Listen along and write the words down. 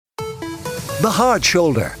The Hard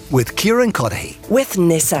Shoulder with Kieran Cuddihy with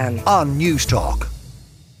Nissan on News Talk.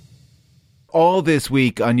 All this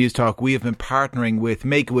week on News Talk, we have been partnering with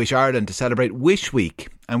Make-A-Wish Ireland to celebrate Wish Week.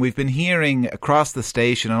 And we've been hearing across the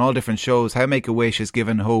station on all different shows how Make-A-Wish has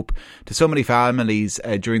given hope to so many families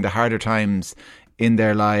during the harder times in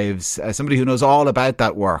their lives. Somebody who knows all about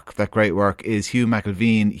that work, that great work, is Hugh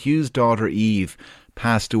McElveen. Hugh's daughter Eve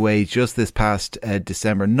passed away just this past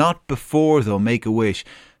December. Not before, though, Make-A-Wish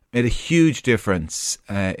made a huge difference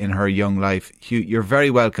in her young life. Hugh, you're very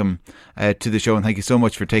welcome to the show, and thank you so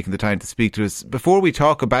much for taking the time to speak to us. Before we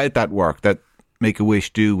talk about that work that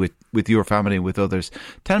Make-A-Wish do with your family and with others,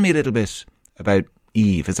 tell me a little bit about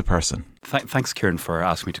Eve as a person. Thanks, Kieran, for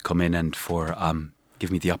asking me to come in and for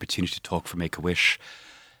giving me the opportunity to talk for Make-A-Wish.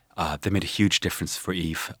 They made a huge difference for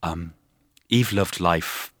Eve. Eve loved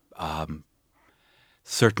life.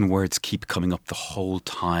 Certain words keep coming up the whole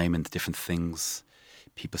time and the different things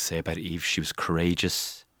people say about Eve. She was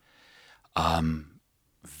courageous,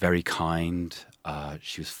 very kind.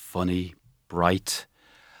 She was funny, bright.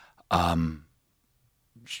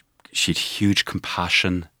 She had huge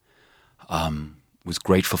compassion. Was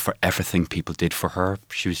grateful for everything people did for her.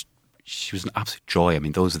 She was an absolute joy. I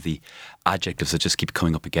mean, those are the adjectives that just keep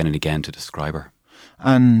coming up again and again to describe her.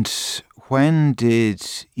 And when did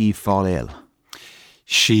Eve fall ill?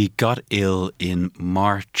 She got ill in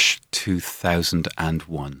March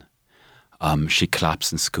 2001. She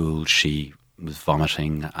collapsed in school. She was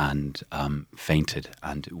vomiting and fainted.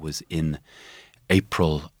 And it was in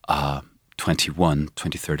April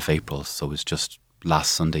 23rd of April, so it was just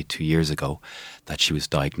last Sunday, 2 years ago, that she was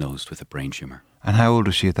diagnosed with a brain tumour. And how old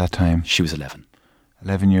was she at that time? She was 11.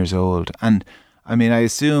 11 years old. And I mean, I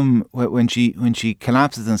assume when she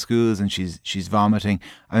collapses in schools and she's vomiting,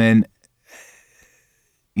 I mean,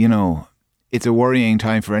 you know, it's a worrying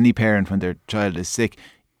time for any parent when their child is sick.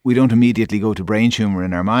 We don't immediately go to brain tumour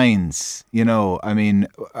in our minds. You know, I mean,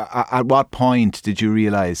 at what point did you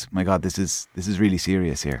realise, my God, this is really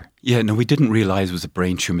serious here? Yeah, no, we didn't realise it was a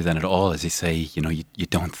brain tumour then at all. As you say, you know, you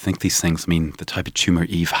don't think these things. I mean, the type of tumour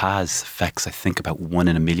Eve has affects, I think, about 1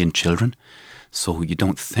 in a million children. So you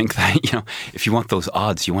don't think that, you know, if you want those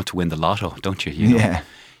odds, you want to win the lotto, don't you? You know? Yeah.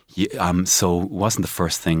 So it wasn't the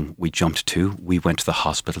first thing we jumped to. We went to the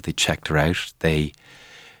hospital. They checked her out. They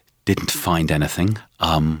didn't find anything.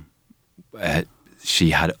 She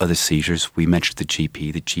had other seizures. We mentioned the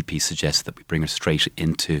GP. The GP suggested that we bring her straight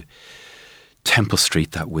into Temple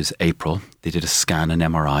Street. That was April. They did a scan and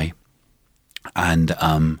MRI. And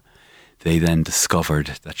they then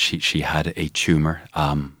discovered that she had a tumour.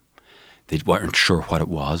 They weren't sure what it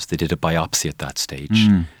was. They did a biopsy at that stage.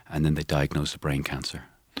 And then they diagnosed a brain cancer.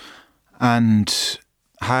 And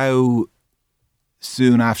how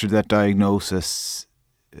soon after that diagnosis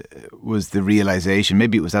was the realisation,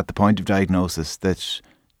 maybe it was at the point of diagnosis, that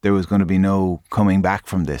there was going to be no coming back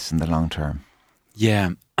from this in the long term?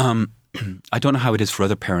 Yeah. I don't know how it is for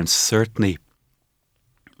other parents. Certainly,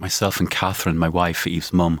 myself and Catherine, my wife,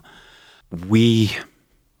 Eve's mum, we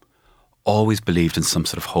always believed in some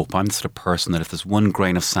sort of hope. I'm the sort of person that if there's one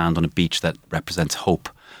grain of sand on a beach that represents hope,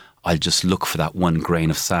 I'll just look for that one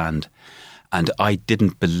grain of sand. And I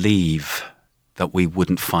didn't believe that we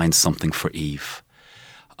wouldn't find something for Eve.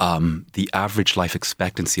 The average life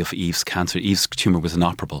expectancy of Eve's tumour was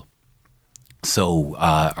inoperable. So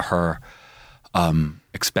her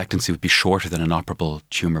expectancy would be shorter than an operable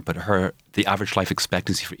tumour, but the average life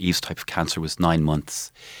expectancy for Eve's type of cancer was 9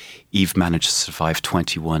 months. Eve managed to survive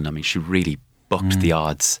 21. I mean, she really bucked the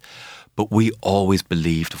odds. But we always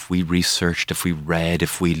believed if we researched, if we read,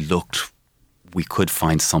 if we looked, we could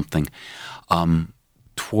find something.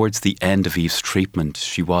 Towards the end of Eve's treatment,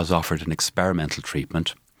 she was offered an experimental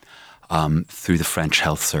treatment through the French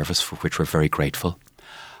Health Service, for which we're very grateful.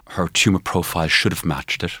 Her tumour profile should have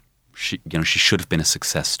matched it. She should have been a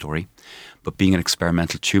success story. But being an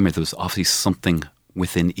experimental tumour, there was obviously something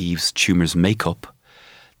within Eve's tumour's makeup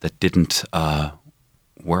that didn't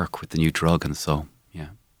work with the new drug, and so, yeah.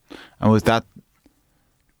 And was that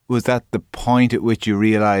the point at which you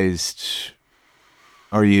realised,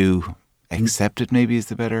 or you accepted, maybe is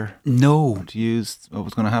the better no to use, what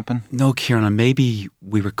was going to happen? No, Kieran, and maybe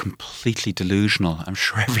we were completely delusional. I'm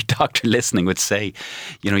sure every doctor listening would say,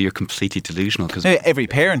 you're completely delusional. Because every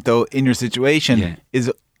parent, though, in your situation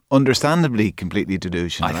is understandably completely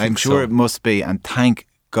delusional. I'm sure it must be, and thank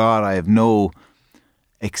God I have no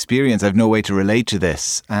experience, I have no way to relate to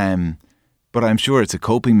this. But I'm sure it's a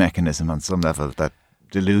coping mechanism on some level, that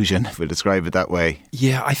delusion, if we'll describe it that way.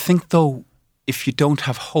 Yeah, I think, though, if you don't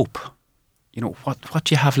have hope, what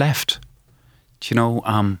do you have left?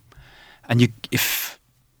 And if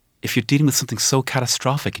if you're dealing with something so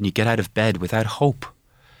catastrophic and you get out of bed without hope,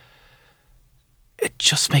 it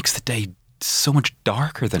just makes the day so much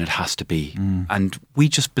darker than it has to be. And we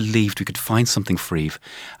just believed we could find something for Eve.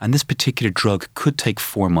 And this particular drug could take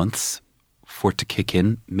 4 months for it to kick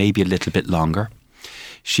in, maybe a little bit longer.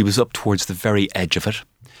 She was up towards the very edge of it.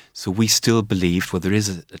 So we still believed, well, there is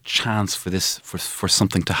a chance for this, for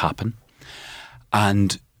something to happen.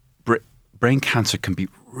 And brain cancer can be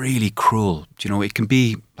really cruel. You know, it can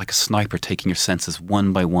be like a sniper taking your senses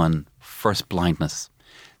one by one. First blindness,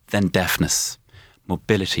 then deafness,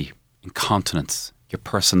 mobility, incontinence, your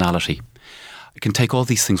personality. It can take all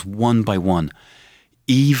these things one by one.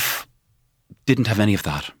 Eve didn't have any of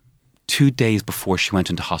that. 2 days before she went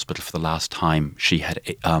into hospital for the last time, she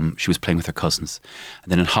was playing with her cousins.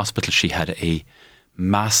 And then in hospital, she had a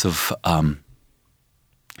massive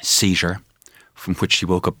seizure from which she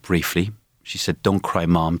woke up briefly. She said, "Don't cry,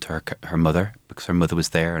 Mom," to her mother, because her mother was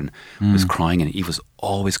there and was crying. And Eve was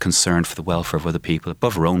always concerned for the welfare of other people,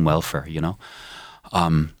 above her own welfare, you know.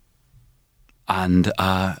 And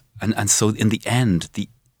so in the end,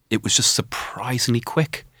 it was just surprisingly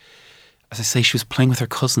quick. As I say, she was playing with her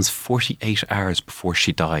cousins 48 hours before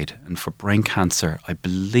she died. And for brain cancer, I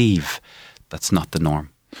believe that's not the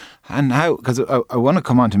norm. And how, because I want to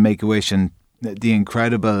come on to Make-A-Wish and the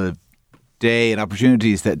incredible day and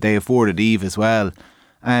opportunities that they afforded Eve as well.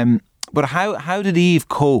 But how did Eve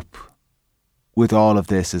cope with all of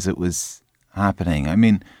this as it was happening? I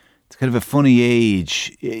mean, it's kind of a funny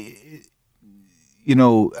age, you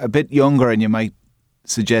know, a bit younger, and you might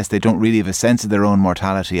suggest they don't really have a sense of their own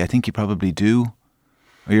mortality. I think you probably do.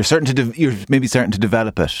 Or you're maybe starting to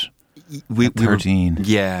develop it. We 13.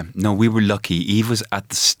 We were lucky. Eve was at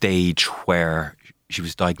the stage where she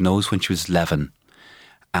was diagnosed when she was 11.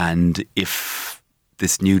 And if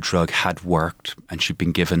this new drug had worked and she'd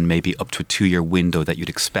been given maybe up to a 2-year window that you'd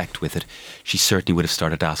expect with it, she certainly would have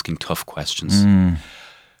started asking tough questions.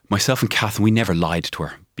 Myself and Catherine, we never lied to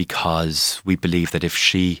her, because we believed that if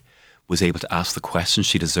she was able to ask the question,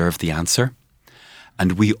 she deserved the answer.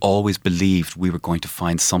 And we always believed we were going to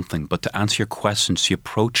find something. But to answer your question, she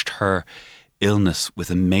approached her illness with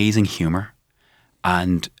amazing humour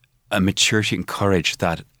and a maturity and courage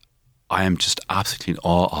that I am just absolutely in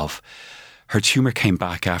awe of. Her tumour came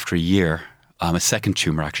back after a year, a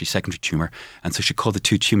secondary tumour. And so she called the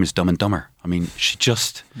 2 tumours Dumb and Dumber. I mean, she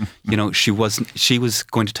just, you know, she was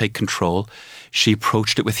going to take control. She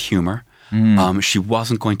approached it with humour. She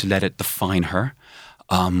wasn't going to let it define her.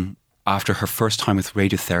 After her first time with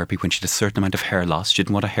radiotherapy, when she had a certain amount of hair loss, she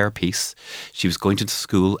didn't want a hair piece. She was going to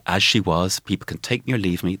school as she was. People can take me or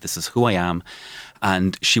leave me. This is who I am.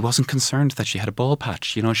 And she wasn't concerned that she had a bald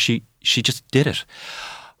patch. You know, she just did it.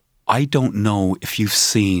 I don't know if you've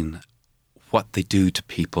seen what they do to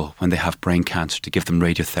people when they have brain cancer to give them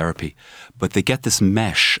radiotherapy, but they get this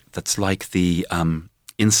mesh that's like the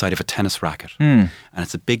inside of a tennis racket. And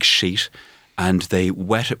it's a big sheet, and they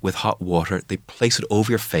wet it with hot water. They place it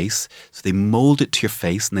over your face, so they mould it to your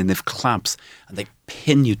face, and then they've clamps, and they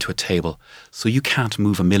pin you to a table, so you can't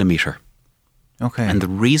move a millimetre. Okay. And the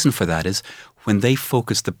reason for that is when they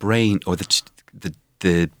focus the brain or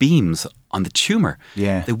the beams on the tumour,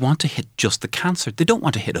 they want to hit just the cancer. They don't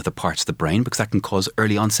want to hit other parts of the brain, because that can cause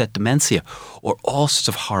early onset dementia or all sorts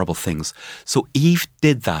of horrible things. So Eve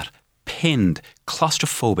did that, pinned,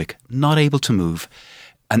 claustrophobic, not able to move.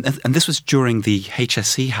 And this was during the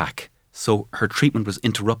HSE hack. So her treatment was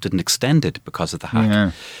interrupted and extended because of the hack.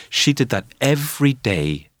 Yeah. She did that every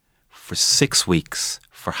day for 6 weeks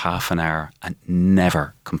for half an hour and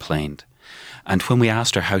never complained. And when we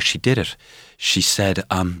asked her how she did it, she said,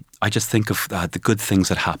 I just think of the good things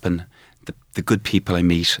that happen, the good people I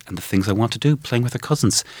meet, and the things I want to do, playing with her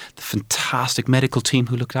cousins, the fantastic medical team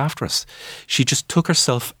who looked after us. She just took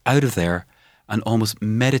herself out of there and almost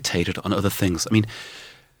meditated on other things. I mean,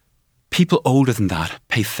 people older than that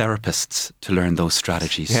pay therapists to learn those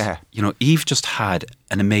strategies. Yeah. You know, Eve just had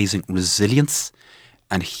an amazing resilience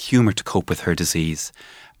and humour to cope with her disease.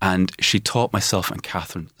 And she taught myself and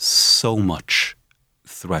Catherine so much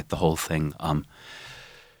throughout the whole thing.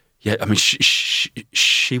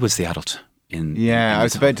 She was the adult in. Yeah, I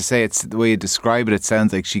was about to say, it's the way you describe it. It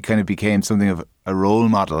sounds like she kind of became something of a role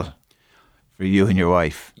model for you and your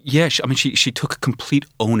wife. Yeah, she took complete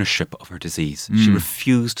ownership of her disease. She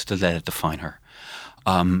refused to let it define her.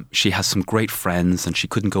 She has some great friends, and she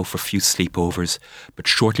couldn't go for a few sleepovers. But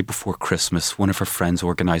shortly before Christmas, one of her friends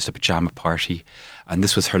organised a pyjama party, and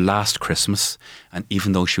this was her last Christmas. And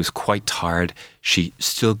even though she was quite tired, she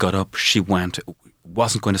still got up. She went. It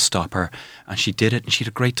wasn't going to stop her, and she did it. And she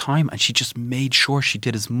had a great time, and she just made sure she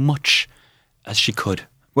did as much as she could.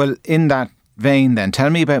 Well, in that vein then, tell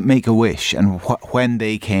me about Make-A-Wish and when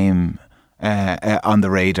they came on the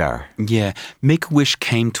radar. Yeah, Make-A-Wish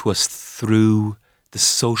came to us through the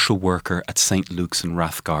social worker at St. Luke's in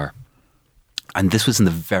Rathgar. And this was in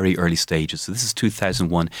the very early stages. So this is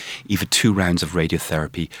 2001. Eve had 2 rounds of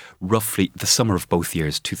radiotherapy, roughly the summer of both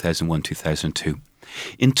years, 2001, 2002.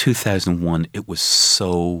 In 2001, it was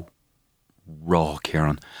so raw,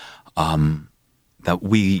 Kieran, that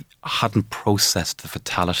we hadn't processed the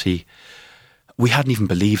fatality. We hadn't even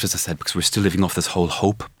believed, as I said, because we were still living off this whole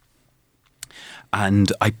hope.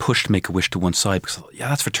 And I pushed Make-A-Wish to one side because I thought, yeah,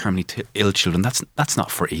 that's for terminally ill children. That's not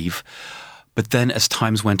for Eve. But then as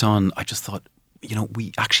times went on, I just thought, you know,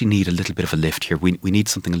 we actually need a little bit of a lift here. We need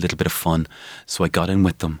something a little bit of fun. So I got in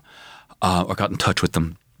with them, or got in touch with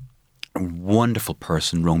them. A wonderful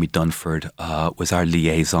person, Romy Dunford, was our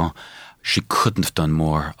liaison. She couldn't have done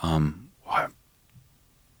more.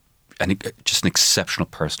 Just an exceptional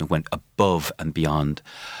person who went above and beyond.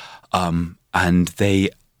 And they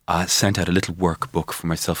sent out a little workbook for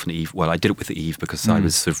myself and Eve. Well, I did it with Eve because I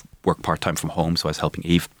was sort of work part-time from home, so I was helping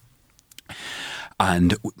Eve.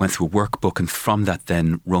 And went through a workbook, and from that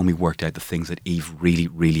then, Romy worked out the things that Eve really,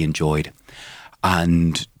 really enjoyed.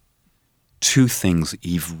 And 2 things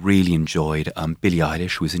Eve really enjoyed. Billie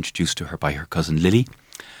Eilish, who was introduced to her by her cousin Lily.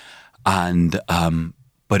 And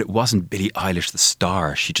but it wasn't Billie Eilish the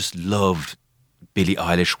star. She just loved Billie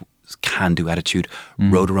Eilish's can-do attitude,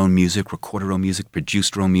 wrote her own music, recorded her own music,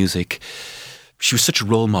 produced her own music. She was such a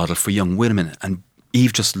role model for young women, and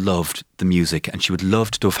Eve just loved the music, and she would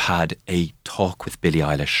love to have had a talk with Billie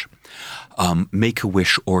Eilish.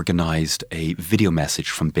 Make-A-Wish organised a video message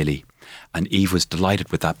from Billie, and Eve was delighted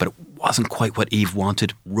with that, but it wasn't quite what Eve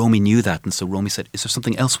wanted. Romy knew that, and so Romy said, is there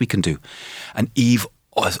something else we can do? And Eve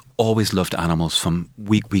has always loved animals.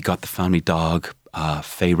 We got the family dog,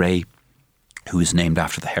 Fay Ray, who was named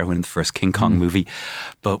after the heroine in the first King Kong movie.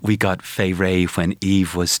 But we got Fay Ray when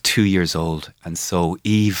Eve was 2 years old. And so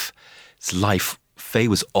Eve's life, Fay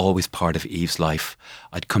was always part of Eve's life.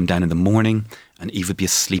 I'd come down in the morning and Eve would be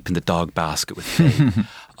asleep in the dog basket with Fay.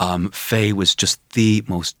 Fay was just the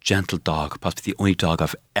most gentle dog, possibly the only dog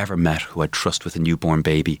I've ever met who I'd trust with a newborn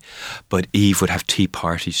baby. But Eve would have tea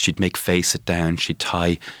parties. She'd make Fay sit down. She'd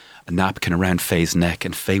tie a napkin around Fay's neck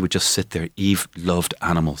and Fay would just sit there. Eve loved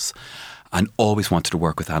animals and always wanted to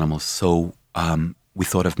work with animals. So we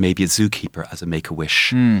thought of maybe a zookeeper as a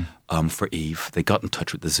Make-A-Wish for Eve. They got in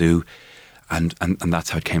touch with the zoo and that's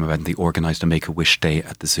how it came about. And they organised a Make-A-Wish day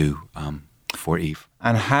at the zoo for Eve.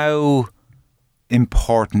 And how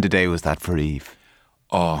important a day was that for Eve?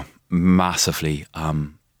 Oh, massively.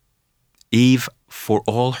 Eve, for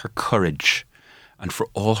all her courage and for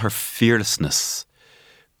all her fearlessness,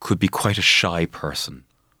 could be quite a shy person.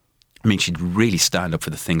 I mean, she'd really stand up for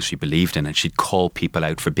the things she believed in and she'd call people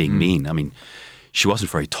out for being mean. I mean, she wasn't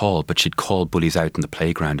very tall, but she'd call bullies out in the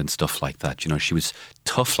playground and stuff like that. You know, she was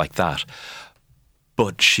tough like that.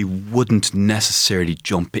 But she wouldn't necessarily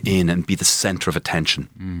jump in and be the centre of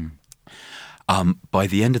attention. By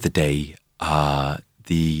the end of the day,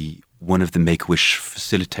 one of the Make-A-Wish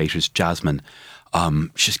facilitators, Jasmine,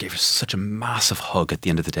 she just gave her such a massive hug at the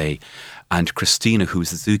end of the day. And Christina, who was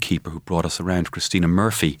the zookeeper who brought us around, Christina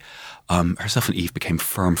Murphy, herself and Eve became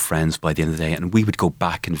firm friends by the end of the day. And we would go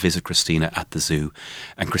back and visit Christina at the zoo.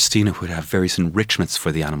 And Christina would have various enrichments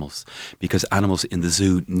for the animals because animals in the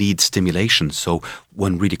zoo need stimulation. So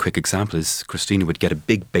one really quick example is Christina would get a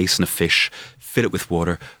big basin of fish, fill it with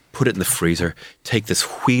water, put it in the freezer, take this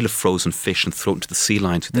wheel of frozen fish and throw it into the sea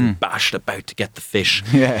lions who then bash it about to get the fish.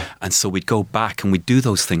 Yeah. And so we'd go back and we'd do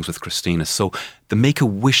those things with Christina. So the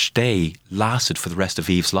Make-A-Wish day lasted for the rest of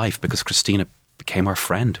Eve's life because Christina became our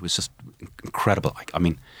friend. It was just incredible. I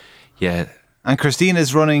mean, yeah. And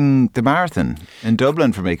Christina's running the marathon in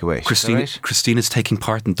Dublin for Make-A-Wish. Christina's taking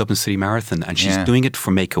part in Dublin City Marathon and she's doing it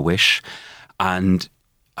for Make-A-Wish and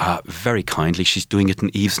very kindly she's doing it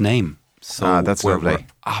in Eve's name. So that's lovely.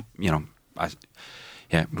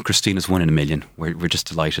 Christina's 1 in a million. We're just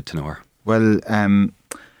delighted to know her. Well,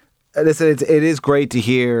 listen, it is great to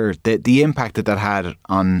hear the impact that had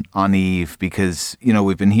on Eve because, you know,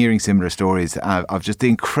 we've been hearing similar stories of just the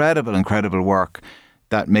incredible work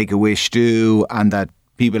that Make-A-Wish do and that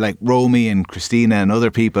people like Romy and Christina and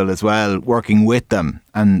other people as well working with them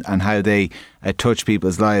and how they touch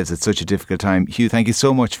people's lives at such a difficult time. Hugh, thank you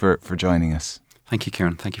so much for joining us. Thank you,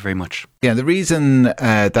 Kieran. Thank you very much. Yeah, the reason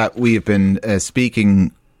that we have been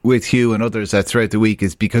speaking with Hugh and others throughout the week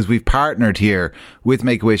is because we've partnered here with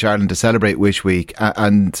Make-A-Wish Ireland to celebrate Wish Week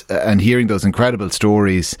and hearing those incredible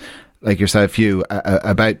stories like yourself, Hugh,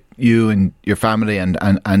 about you and your family and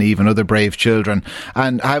even other brave children,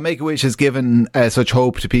 and how Make-A-Wish has given such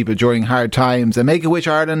hope to people during hard times. And Make-A-Wish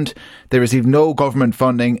Ireland, they receive no government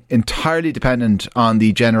funding, entirely dependent on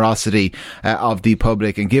the generosity of the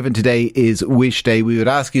public. And given today is Wish Day, we would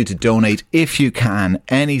ask you to donate if you can.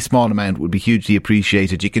 Any small amount would be hugely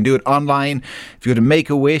appreciated. You can do it online. If you go to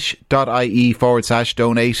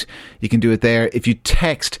makeawish.ie/donate, you can do it there. If you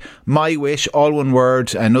text My Wish, all one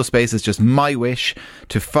word and no spaces, just My Wish,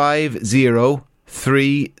 to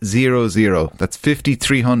 50300. That's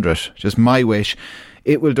 5300. Just My Wish.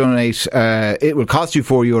 It will donate, it will cost you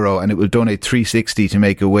 €4 and it will donate $3.60 to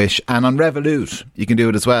Make-A-Wish. And on Revolut, you can do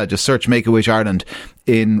it as well. Just search Make-A-Wish Ireland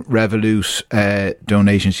in Revolut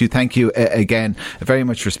donations. Thank you again very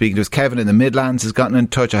much for speaking to us. Kevin in the Midlands has gotten in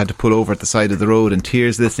touch. I had to pull over at the side of the road in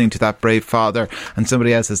tears listening to that brave father. And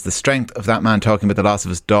somebody else says the strength of that man talking about the loss of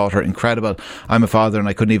his daughter, incredible. I'm a father and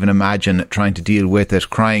I couldn't even imagine trying to deal with it.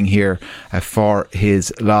 Crying here for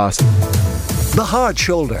his loss. The Hard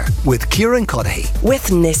Shoulder with Kieran Cuddihy. With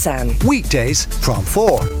Nissan. Weekdays from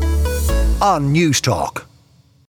 4 on News Talk.